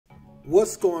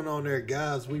What's going on there,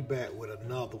 guys? We back with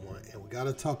another one, and we got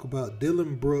to talk about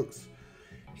Dillon Brooks.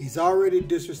 He's already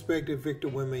disrespected Victor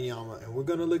Wembanyama, and we're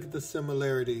going to look at the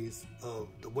similarities of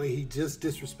the way he just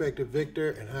disrespected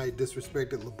Victor and how he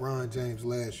disrespected LeBron James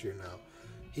last year now.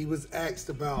 He was asked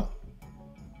about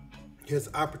his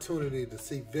opportunity to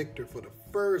see Victor for the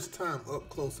first time up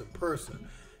close in person.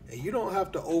 And you don't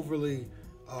have to overly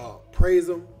praise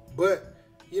him, but,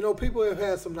 you know, people have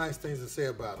had some nice things to say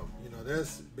about him. You know,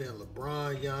 there's been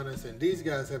LeBron, Giannis, and these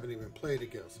guys haven't even played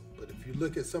against him. But if you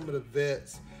look at some of the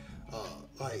vets,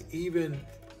 like even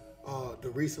the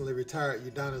recently retired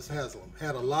Udonis Haslem,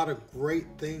 had a lot of great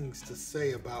things to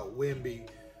say about Wemby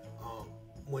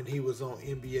when he was on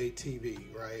NBA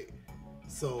TV, right?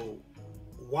 So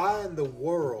why in the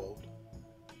world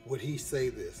would he say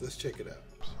this? Let's check it out.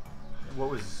 What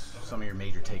was some of your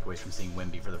major takeaways from seeing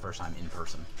Wemby for the first time in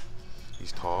person?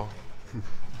 He's tall.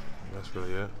 That's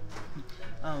really it.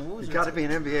 You got to be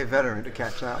an NBA veteran to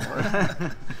catch that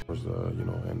one. Was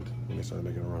and when they started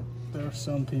making a run. There are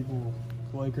some people,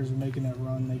 the Lakers are making that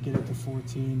run. They get it to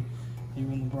 14. You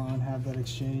and LeBron have that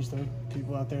exchange. There are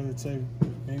people out there that say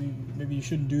maybe you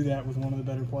shouldn't do that with one of the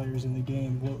better players in the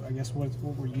game. Well, I guess what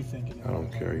were you thinking? I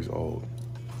don't care. He's old.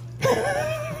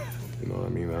 You know what I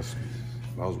mean?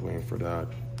 I was waiting for that.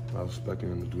 I was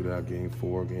expecting him to do that game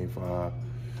 4, game 5.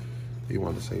 He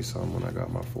wanted to say something when I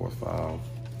got my 4th foul.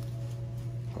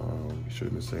 He should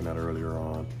have been saying that earlier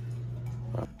on.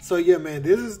 So, yeah, man,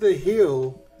 this is the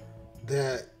hill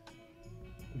that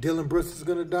Dillon Brooks is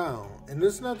going to die on. And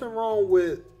there's nothing wrong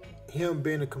with him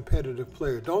being a competitive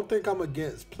player. Don't think I'm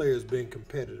against players being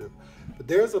competitive. But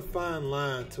there's a fine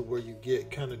line to where you get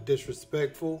kind of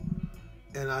disrespectful.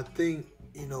 And I think,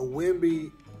 you know, Wemby,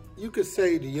 you could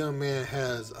say the young man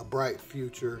has a bright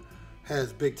future,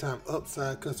 has big-time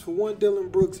upside. Because for one, Dillon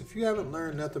Brooks, if you haven't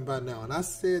learned nothing by now, and I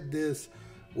said this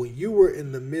when you were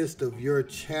in the midst of your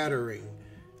chattering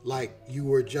like you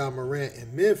were Ja Morant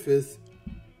in Memphis,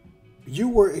 you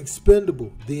were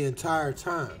expendable the entire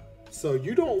time. So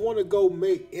you don't want to go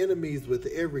make enemies with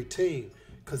every team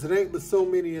because it ain't but so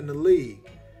many in the league.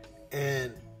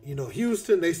 And, you know,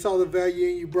 Houston, they saw the value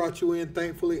in you, brought you in,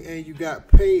 thankfully, and you got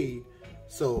paid.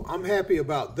 So I'm happy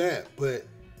about that. But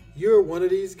you're one of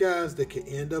these guys that can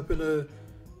end up in a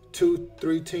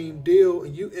 2-3 team deal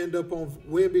and you end up on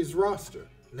Wemby's roster.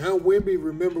 Now Wemby,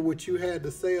 remember what you had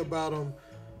to say about him,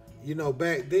 you know,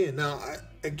 back then. Now,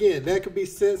 again, that could be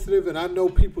sensitive, and I know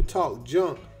people talk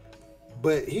junk,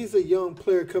 but he's a young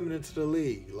player coming into the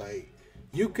league. Like,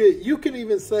 you can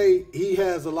even say he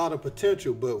has a lot of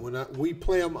potential, but when we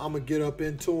play him, I'm going to get up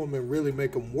into him and really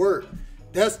make him work.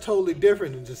 That's totally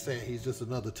different than just saying he's just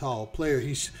another tall player.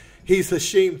 He's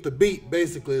Hasheem to beat,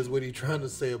 basically, is what he's trying to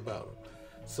say about him.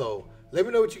 So let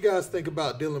me know what you guys think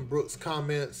about Dillon Brooks'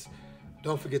 comments.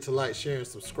 Don't forget to like, share, and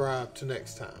subscribe. Till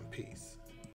next time. Peace.